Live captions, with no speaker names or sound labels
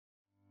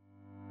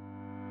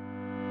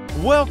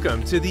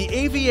Welcome to the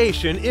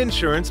Aviation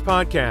Insurance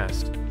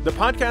Podcast, the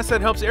podcast that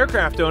helps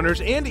aircraft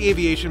owners and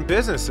aviation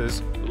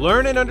businesses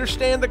learn and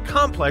understand the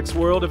complex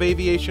world of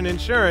aviation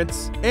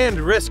insurance and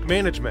risk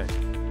management.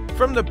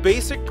 From the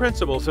basic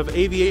principles of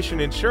aviation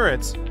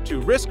insurance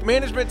to risk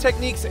management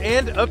techniques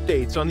and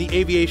updates on the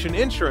aviation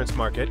insurance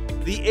market,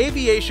 the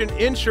Aviation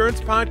Insurance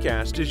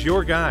Podcast is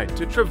your guide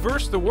to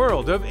traverse the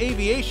world of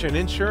aviation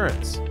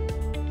insurance.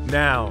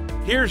 Now,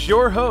 here's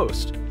your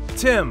host,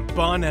 Tim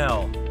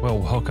Bonnell. Well,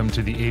 welcome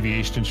to the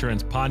Aviation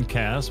Insurance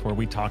Podcast, where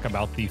we talk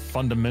about the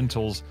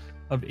fundamentals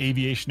of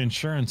aviation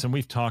insurance. And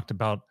we've talked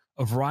about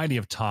a variety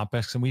of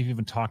topics, and we've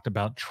even talked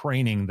about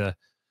training,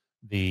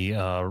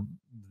 the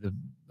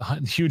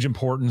huge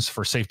importance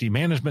for safety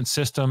management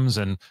systems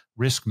and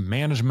risk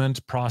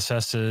management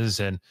processes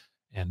and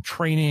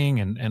training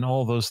and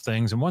all those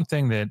things. And one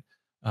thing that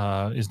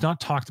is not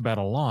talked about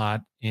a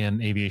lot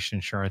in aviation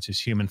insurance is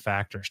human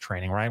factors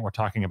training, right? We're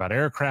talking about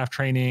aircraft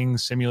training,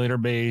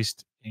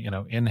 simulator-based,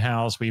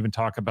 in-house. We even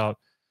talk about,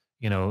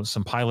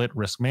 some pilot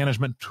risk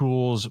management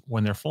tools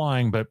when they're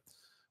flying, but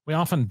we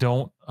often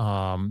don't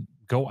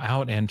go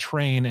out and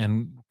train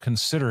and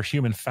consider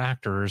human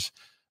factors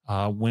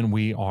when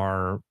we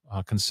are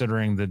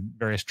considering the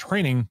various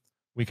training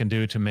we can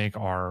do to make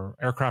our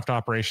aircraft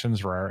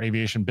operations or our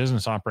aviation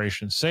business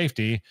operations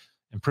safety,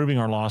 improving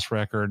our loss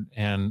record,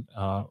 and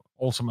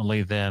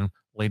ultimately then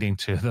leading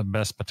to the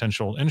best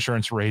potential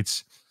insurance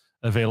rates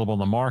available in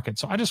the market.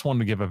 So I just wanted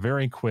to give a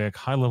very quick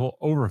high-level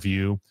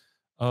overview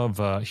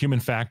of human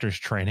factors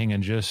training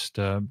and just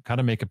kind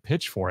of make a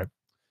pitch for it.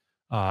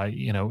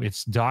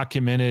 It's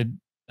documented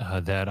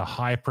that a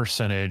high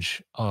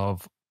percentage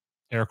of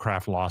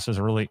aircraft losses,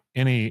 or really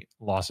any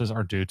losses,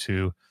 are due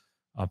to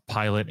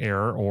pilot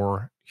error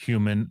or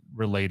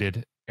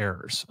human-related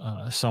errors.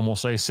 Some will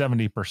say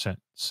 70%,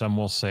 some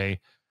will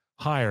say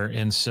higher.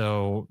 And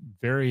so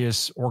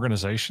various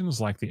organizations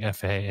like the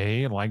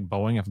FAA, like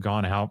Boeing, have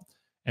gone out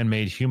and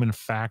made human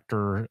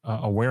factor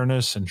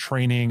awareness and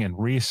training and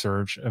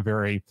research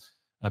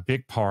a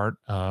big part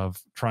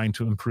of trying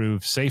to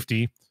improve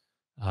safety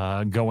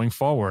going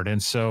forward.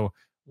 And so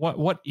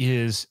what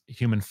is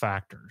human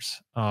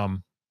factors?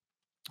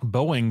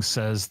 Boeing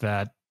says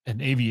that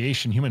in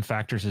aviation, human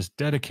factors is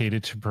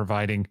dedicated to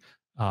providing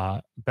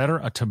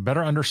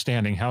better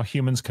understanding how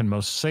humans can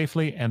most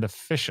safely and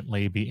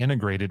efficiently be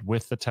integrated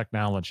with the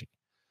technology.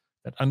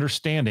 That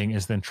understanding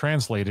is then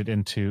translated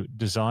into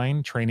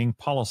design, training,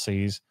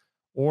 policies,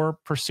 or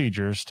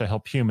procedures to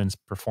help humans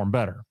perform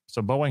better.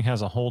 So Boeing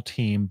has a whole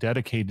team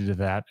dedicated to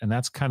that, and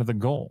that's kind of the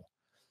goal,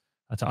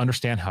 to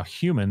understand how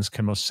humans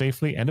can most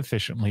safely and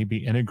efficiently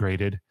be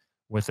integrated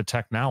with the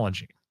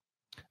technology.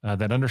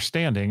 That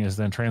understanding is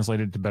then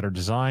translated to better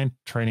design,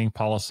 training,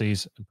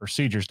 policies, and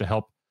procedures to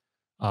help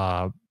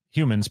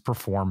humans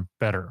perform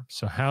better.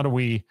 So how do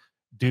we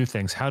do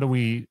things? How do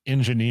we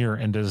engineer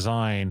and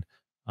design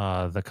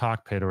the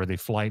cockpit or the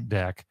flight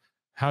deck?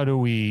 How do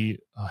we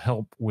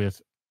help with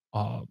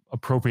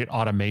appropriate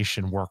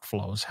automation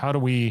workflows? How do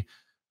we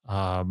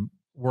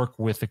work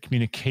with the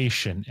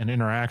communication and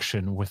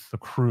interaction with the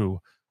crew,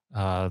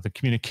 the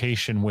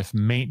communication with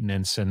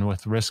maintenance and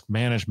with risk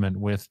management,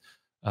 with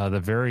the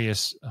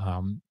various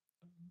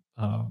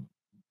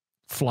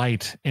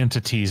flight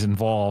entities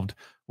involved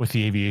with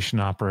the aviation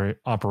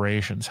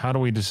operations? How do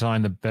we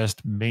design the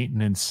best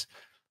maintenance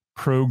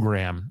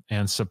program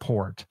and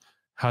support?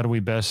 How do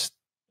we best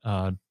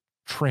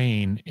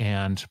train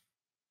and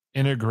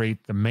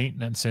integrate the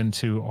maintenance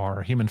into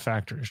our human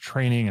factors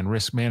training and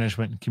risk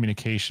management and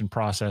communication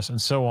process,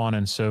 and so on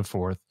and so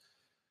forth?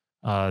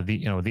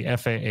 The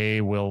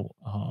FAA will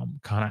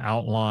kind of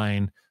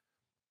outline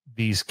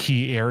these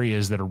key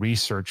areas that are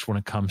researched when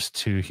it comes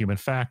to human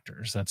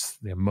factors. That's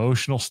the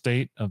emotional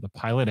state of the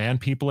pilot and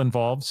people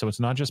involved. So it's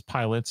not just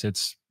pilots,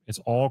 it's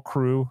all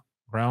crew,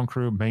 ground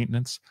crew,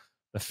 maintenance,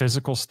 the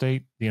physical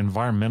state, the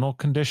environmental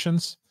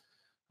conditions.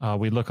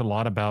 We look a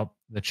lot about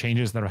the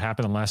changes that have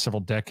happened in the last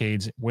several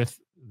decades with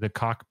the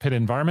cockpit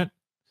environment,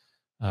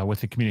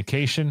 with the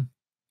communication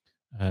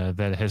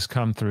that has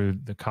come through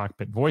the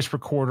cockpit voice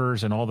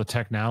recorders and all the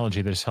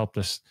technology that has helped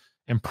us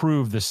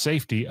improve the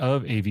safety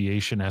of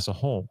aviation as a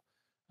whole.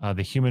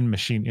 The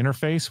human-machine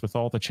interface with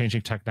all the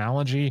changing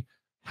technology,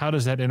 how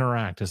does that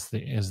interact? Is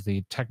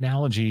the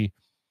technology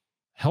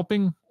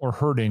helping or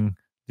hurting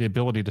the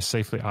ability to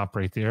safely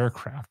operate the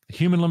aircraft? The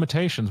human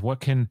limitations, what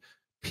can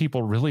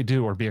people really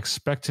do or be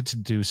expected to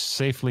do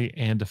safely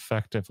and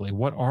effectively?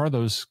 What are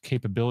those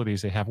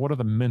capabilities they have? What are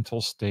the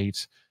mental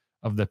states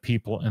of the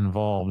people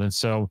involved? And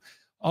so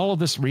all of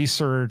this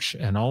research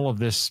and all of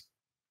this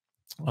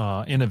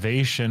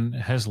innovation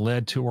has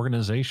led to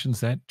organizations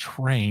that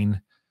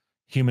train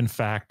human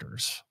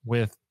factors,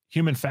 with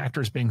human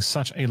factors being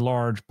such a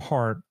large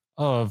part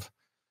of,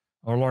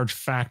 or large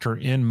factor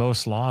in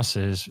most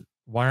losses.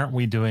 Why aren't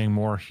we doing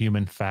more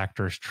human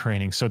factors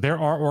training? So there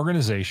are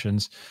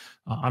organizations.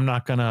 I'm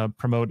not going to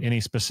promote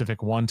any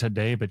specific one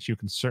today, but you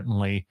can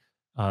certainly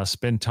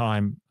spend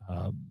time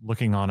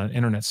looking on an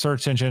internet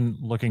search engine,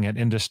 looking at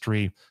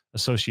industry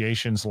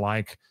associations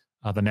like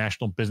the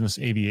National Business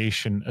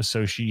Aviation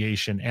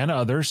Association, and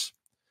others,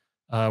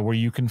 where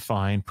you can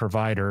find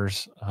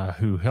providers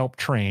who help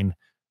train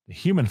the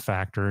human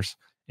factors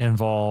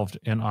involved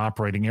in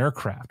operating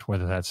aircraft,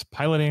 whether that's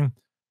piloting,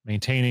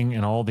 maintaining,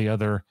 and all the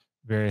other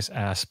various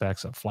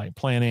aspects of flight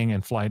planning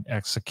and flight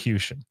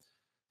execution.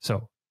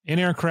 So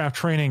in-aircraft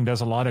training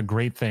does a lot of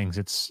great things.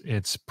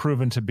 It's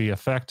proven to be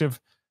effective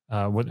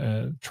with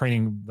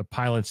training the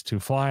pilots to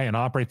fly and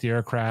operate the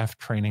aircraft,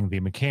 training the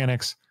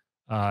mechanics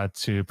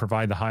to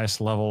provide the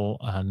highest level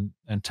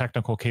and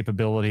technical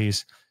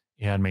capabilities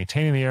and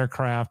maintaining the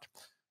aircraft.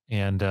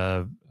 And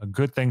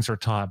good things are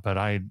taught, but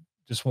I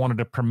just wanted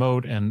to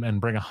promote and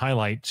bring a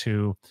highlight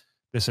to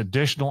this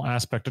additional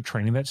aspect of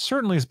training that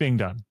certainly is being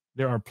done.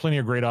 There are plenty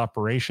of great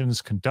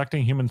operations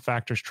conducting human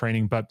factors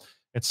training, but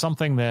it's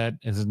something that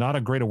is not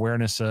a great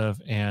awareness of,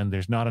 and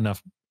there's not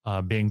enough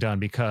being done,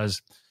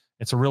 because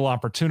it's a real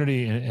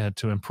opportunity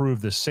to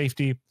improve the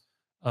safety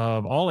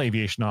of all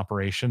aviation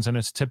operations. And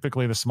it's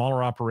typically the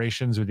smaller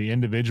operations or the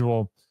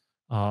individual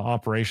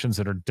operations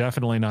that are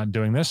definitely not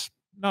doing this.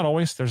 Not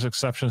always. There's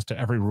exceptions to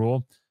every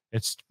rule.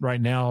 It's right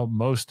now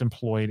most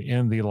employed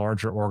in the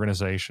larger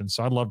organizations.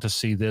 So I'd love to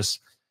see this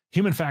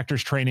human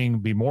factors training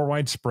be more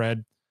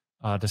widespread,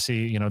 to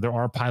see, there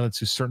are pilots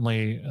who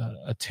certainly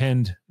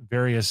attend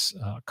various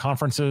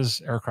conferences,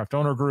 aircraft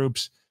owner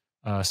groups,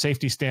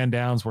 safety stand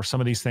downs where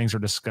some of these things are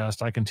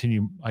discussed. I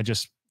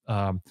just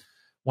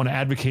want to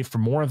advocate for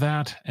more of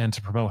that and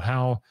to promote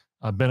how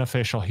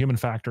beneficial human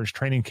factors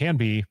training can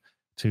be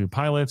to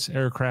pilots,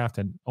 aircraft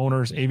and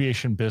owners,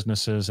 aviation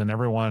businesses, and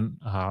everyone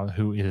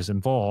who is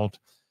involved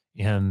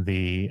in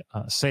the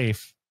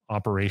safe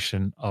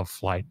operation of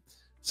flight.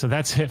 So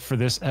that's it for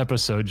this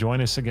episode. Join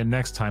us again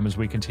next time as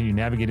we continue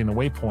navigating the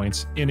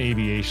waypoints in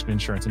aviation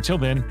insurance. Until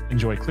then,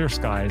 enjoy clear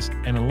skies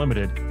and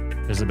unlimited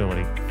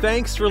visibility.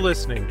 Thanks for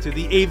listening to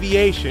the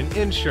Aviation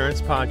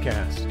Insurance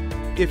Podcast.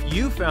 If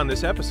you found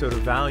this episode of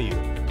value,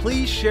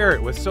 please share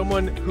it with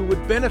someone who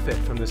would benefit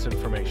from this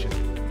information.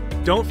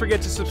 Don't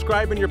forget to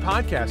subscribe in your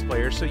podcast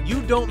player so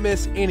you don't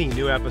miss any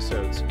new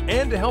episodes,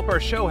 and to help our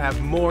show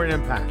have more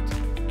impact.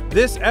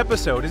 This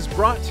episode is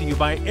brought to you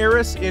by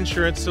Aeris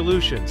Insurance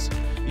Solutions,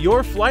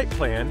 your flight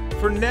plan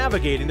for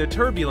navigating the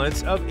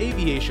turbulence of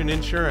aviation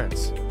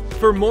insurance.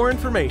 For more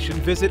information,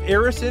 visit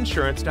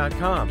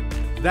aerosinsurance.com.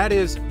 That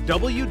is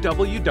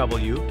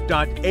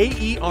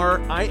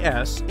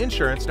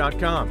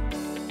www.aerisinsurance.com.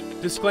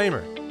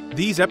 Disclaimer: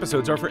 these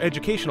episodes are for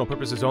educational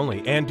purposes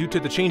only, and due to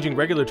the changing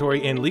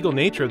regulatory and legal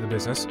nature of the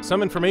business,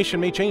 some information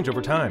may change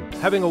over time.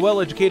 Having a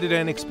well-educated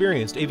and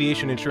experienced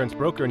aviation insurance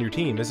broker on your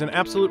team is an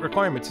absolute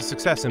requirement to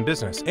success in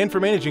business and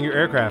for managing your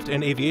aircraft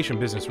and aviation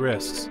business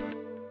risks.